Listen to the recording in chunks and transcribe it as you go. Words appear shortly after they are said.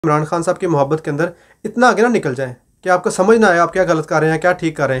इमरान खान साहब की मोहब्बत के अंदर इतना आगे ना निकल जाएं कि आपको समझ ना आए आप क्या गलत कर रहे हैं, क्या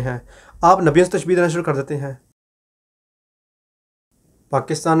ठीक कर रहे हैं। आप नबियों से तशबीह देना शुरू कर देते हैं।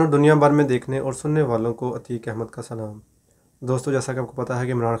 पाकिस्तान और दुनिया भर में देखने और सुनने वालों को अतीक अहमद का सलाम। दोस्तों, जैसा कि आपको पता है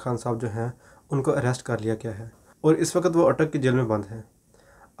कि इमरान खान साहब जो हैं उनको अरेस्ट कर लिया गया है और इस वक्त वो अटक की जेल में बंद हैं।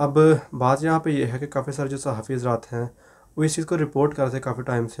 अब बात यहाँ पे ये है कि काफ़ी सारे जो सहाफ़ी हज़रात हैं वो इस चीज़ को रिपोर्ट कर रहे थे काफ़ी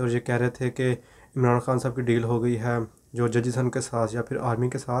टाइम से, और ये कह रहे थे कि इमरान खान साहब की डील हो गई है जो जजेस हैं उनके साथ या फिर आर्मी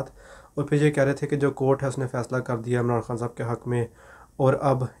के साथ, और फिर ये कह रहे थे कि जो कोर्ट है उसने फ़ैसला कर दिया इमरान खान साहब के हक़ में और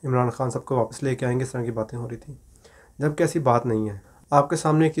अब इमरान खान साहब को वापस लेके आएंगे। इस तरह की बातें हो रही थी, जबकि ऐसी बात नहीं है। आपके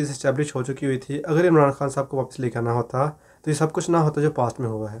सामने एक चीज़ इस्टेब्लिश हो चुकी हुई थी। अगर इमरान खान साहब को वापस लेके आना होता तो ये सब कुछ ना होता जो पास्ट में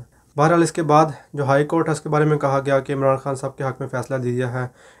हुआ है। बहरहाल इसके बाद जो हाई कोर्ट है उसके बारे में कहा गया कि इमरान खान साहब के हक़ में फ़ैसला दिया है,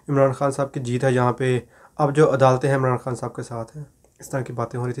 इमरान खान साहब की जीत है यहाँ पे, अब जो अदालतें हैं इमरान खान साहब के साथ हैं। इस तरह की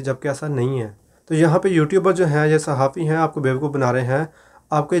बातें हो रही थी, जबकि ऐसा नहीं है। तो यहाँ पे यूट्यूबर जो हैं या सहाफ़ी हैं आपको बेवकूफ़ बना रहे हैं,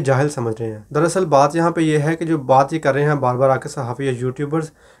 आपको ये जाहिल समझ रहे हैं। दरअसल बात यहाँ पे ये है कि जो बात ये कर रहे हैं बार बार आके सहाफ़ी या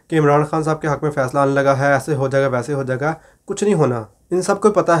यूट्यूबर्स कि इमरान खान साहब के हक़ में फ़ैसला आने लगा है, ऐसे हो जाएगा वैसे हो जाएगा, कुछ नहीं होना। इन सबको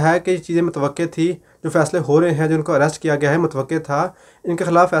पता है कि ये चीज़ें मुतवक्के थी, जो फ़ैसले हो रहे हैं, जो इनको अरेस्ट किया गया है मुतवक्के था, इनके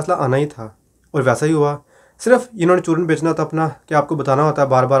ख़िलाफ़ फ़ैसला आना ही था और वैसा ही हुआ। सिर्फ इन्होंने चूरन बेचना था अपना, कि आपको बताना होता है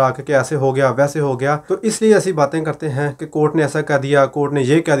बार बार आके कि ऐसे हो गया वैसे हो गया, तो इसलिए ऐसी बातें करते हैं कि कोर्ट ने ऐसा कह दिया, कोर्ट ने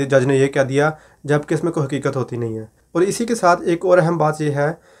ये कह दिया, जज ने ये कह दिया, जबकि इसमें कोई हकीकत होती नहीं है। और इसी के साथ एक और अहम बात यह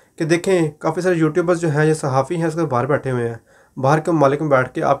है कि देखें काफ़ी सारे यूट्यूबर्स जो हैं ये सहाफ़ी हैं, इसके बाहर बैठे हुए हैं, बाहर के ममालिक में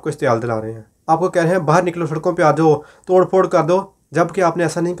बैठ के आपको इश्तियाल दिला रहे हैं, आपको कह रहे हैं बाहर निकलो, सड़कों पर आ जाओ, तोड़ फोड़ कर दो, जबकि आपने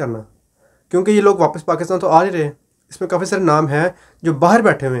ऐसा नहीं करना, क्योंकि ये लोग वापस पाकिस्तान तो आ नहीं रहे। इसमें काफ़ी सारे नाम हैं जो बाहर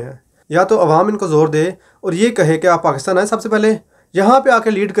बैठे हुए हैं। या तो अवाम इनको ज़ोर दे और ये कहे कि आप पाकिस्तान आए, सबसे पहले यहाँ पे आके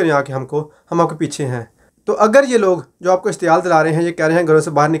लीड करें, आके हमको, हम आपके पीछे हैं। तो अगर ये लोग जो आपको इश्तियाल दिला रहे हैं, ये कह रहे हैं घरों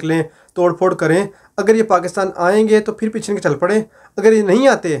से बाहर निकलें, तोड़ फोड़ करें, अगर ये पाकिस्तान आएंगे तो फिर पीछे के चल पड़े। अगर ये नहीं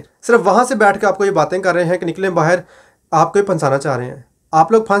आते, सिर्फ वहाँ से बैठ कर आपको ये बातें कर रहे हैं कि निकलें बाहर, आपको ये फंसाना चाह रहे हैं,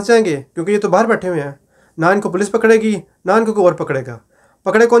 आप लोग फंस जाएंगे, क्योंकि ये तो बाहर बैठे हुए हैं। ना इनको पुलिस पकड़ेगी, ना इनको कोई और पकड़ेगा।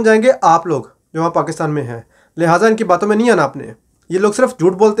 पकड़े कौन जाएंगे? आप लोग जो वहाँ पाकिस्तान में हैं। लिहाजा इनकी बातों में नहीं आना आपने। ये लोग सिर्फ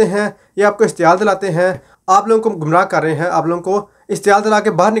झूठ बोलते हैं, ये आपको इश्तियाल दिलाते हैं, आप लोगों को गुमराह कर रहे हैं, आप लोगों को इश्तियाल दिला के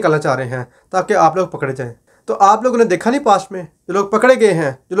बाहर निकालना चाह रहे हैं ताकि आप लोग पकड़े जाएं। तो आप लोगों ने देखा नहीं पास्ट में जो लोग पकड़े गए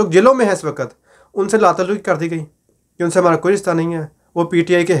हैं, जो लोग जेलों में हैं इस वक्त, उनसे लातलुकी कर दी गई कि उनसे हमारा कोई रिश्ता नहीं है, वो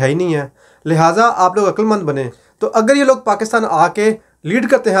PTI के है ही नहीं है। लिहाजा आप लोग अक्लमंद बने। तो अगर ये लोग पाकिस्तान आके लीड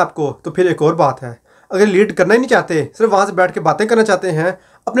करते हैं आपको, तो फिर एक और बात है। अगर लीड करना ही नहीं चाहते, सिर्फ वहाँ से बैठ के बातें करना चाहते हैं,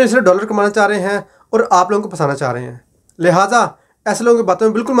 अपने सिर्फ डॉलर कमाना चाह रहे हैं और आप लोगों को फंसाना चाह रहे हैं, लिहाजा ऐसे लोगों की बातों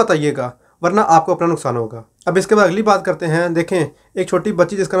में बिल्कुल मत आइएगा, वरना आपको अपना नुकसान होगा। अब इसके बाद अगली बात करते हैं। देखें, एक छोटी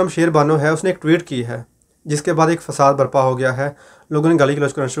बच्ची जिसका नाम शेर बानो है, उसने एक ट्वीट की है, जिसके बाद एक फसाद बर्पा हो गया है, लोगों ने गाली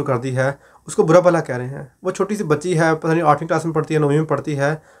गलौज करना शुरू कर दी है, उसको बुरा भला कह रहे हैं। वो छोटी सी बच्ची है, पता नहीं 8वीं क्लास में पढ़ती है, 9वीं में पढ़ती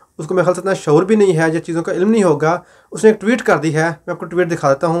है, उसको मेरे ख्याल से इतना शऊर भी नहीं है, ये चीज़ों का इल्म नहीं होगा। उसने एक ट्वीट कर दी है, मैं आपको ट्वीट दिखा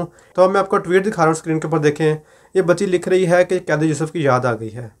देता हूँ। तो अब मैं आपको ट्वीट दिखा रहा हूँ, स्क्रीन के ऊपर देखें। ये बच्ची लिख रही है कि कैद यूसुफ की याद आ गई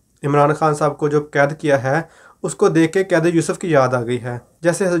है। इमरान खान साहब को जो कैद किया है उसको देख के कैद यूसुफ की याद आ गई है।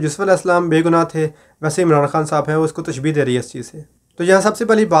 जैसे हज़रत यूसुफ अलैहिस्सलाम बेगुनाह थे, वैसे इमरान खान साहब हैं, वो उसको तशबीह दे रही है इस चीज़ से। तो यहाँ सबसे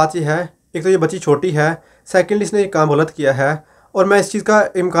पहली बात यह है, एक तो ये बच्ची छोटी है, सेकेंडली इसने ये काम गलत किया है, और मैं इस चीज़ का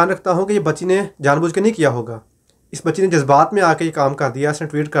इम्कान रखता हूँ कि ये बच्ची ने जानबूझ के नहीं किया होगा। इस बच्ची ने जज्बात में आके ये काम कर दिया, इसने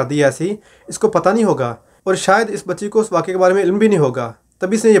ट्वीट कर दी ऐसी, इसको पता नहीं होगा, और शायद इस बच्ची को उस वाक़े के बारे में इल्म भी नहीं होगा,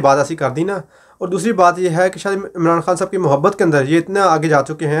 तभी इसने ये बात ऐसी कर दी ना। और दूसरी बात यह है कि शायद इमरान खान साहब की मोहब्बत के अंदर ये इतना आगे जा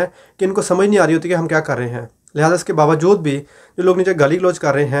चुके हैं कि इनको समझ नहीं आ रही होती कि हम क्या कर रहे हैं। लिहाजा इसके बावजूद भी जो लोग नीचे गाली गलौज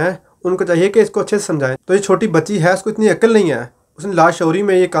कर रहे हैं, उनको चाहिए कि इसको अच्छे से समझाएं। तो ये छोटी बच्ची है, उसको इतनी अक्ल नहीं है, उसने लाशऊरी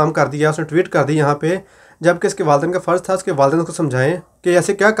में ये काम कर दिया, उसने ट्वीट कर दी यहाँ पे, जबकि इसके वालिदैन का फ़र्ज़ था उसके वालिदैन को समझाएं कि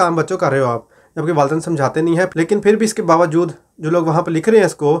ऐसे क्या काम बच्चों कर रहे हो आप, जबकि वालिदैन समझाते नहीं हैं। लेकिन फिर भी इसके बावजूद जो लोग वहाँ पर लिख रहे हैं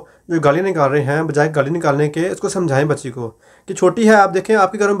इसको, जो गाली निकाल रहे हैं, बजाय गाली निकालने के इसको समझाएं बच्ची को कि छोटी है। आप देखें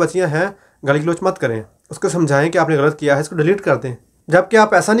आपके घर में बच्चियाँ हैं, गाली गलौज मत करें, उसको समझाएं कि आपने गलत किया है, इसको डिलीट कर दें। जबकि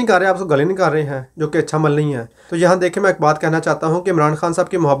आप ऐसा नहीं कर रहे, आप उसको गाली निकाल रहे हैं, जो कि अच्छा अमल नहीं है। तो यहाँ देखें, मैं एक बात कहना चाहता हूँ कि इमरान खान साहब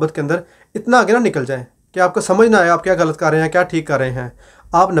की मोहब्बत के अंदर इतना आगे ना निकल जाए कि आपको समझ ना आए आप क्या गलत कर रहे हैं, क्या ठीक कर रहे हैं।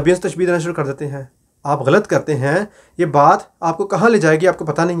 आप नबियों से तशबीह देना शुरू कर देते हैं, आप गलत करते हैं। ये बात आपको कहाँ ले जाएगी आपको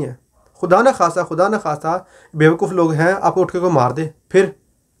पता नहीं है। खुदा न खासा बेवकूफ़ लोग हैं, आपको उठ के को मार दे, फिर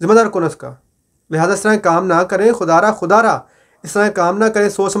जिम्मेदार कौन है उसका। लिहाजा इस तरह काम ना करें, खुदारा इस तरह काम ना करें।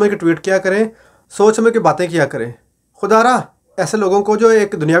 सोच समझ के ट्वीट किया करें, सोच समझ के बातें किया करें। खुदारा ऐसे लोगों को, जो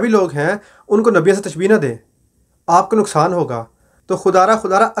एक दुनियावी लोग हैं, उनको नबियों से तशबीह ना दें, आपको नुकसान होगा। तो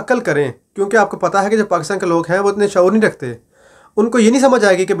खुदारा अक्ल करें, क्योंकि आपको पता है कि जो पाकिस्तान के लोग हैं वो इतने शऊर नहीं रखते। उनको ये नहीं समझ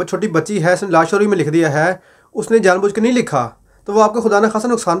आएगी कि छोटी बच्ची है, उसने लाशऊरी में लिख दिया है, उसने जानबूझ के नहीं लिखा, तो वो आपको खुदा न खासा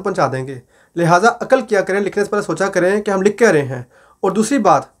नुकसान पहुंचा देंगे। लिहाजा अकल किया करें, लिखने से पहले सोचा करें कि हम लिख क्या रहे हैं, और दूसरी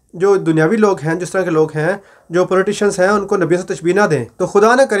बात, जो दुनियावी लोग हैं, जिस तरह के लोग हैं, जो पॉलिटिशियंस हैं, उनको नबी से तशबीह ना दें, तो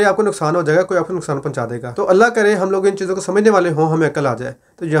खुदा ना करे आपको नुकसान हो जाएगा, कोई आपको नुकसान पहुंचा देगा। तो अल्लाह करे हम लोग इन चीज़ों को समझने वाले हों, हमें अकल आ जाए।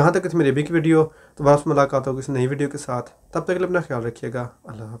 तो यहाँ तक मेरी भी की वीडियो, तो बस मुलाकात होगी इस नई वीडियो के साथ। तब तक के लिए अपना ख्याल रखिएगा।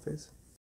 अल्लाह हाफिज़।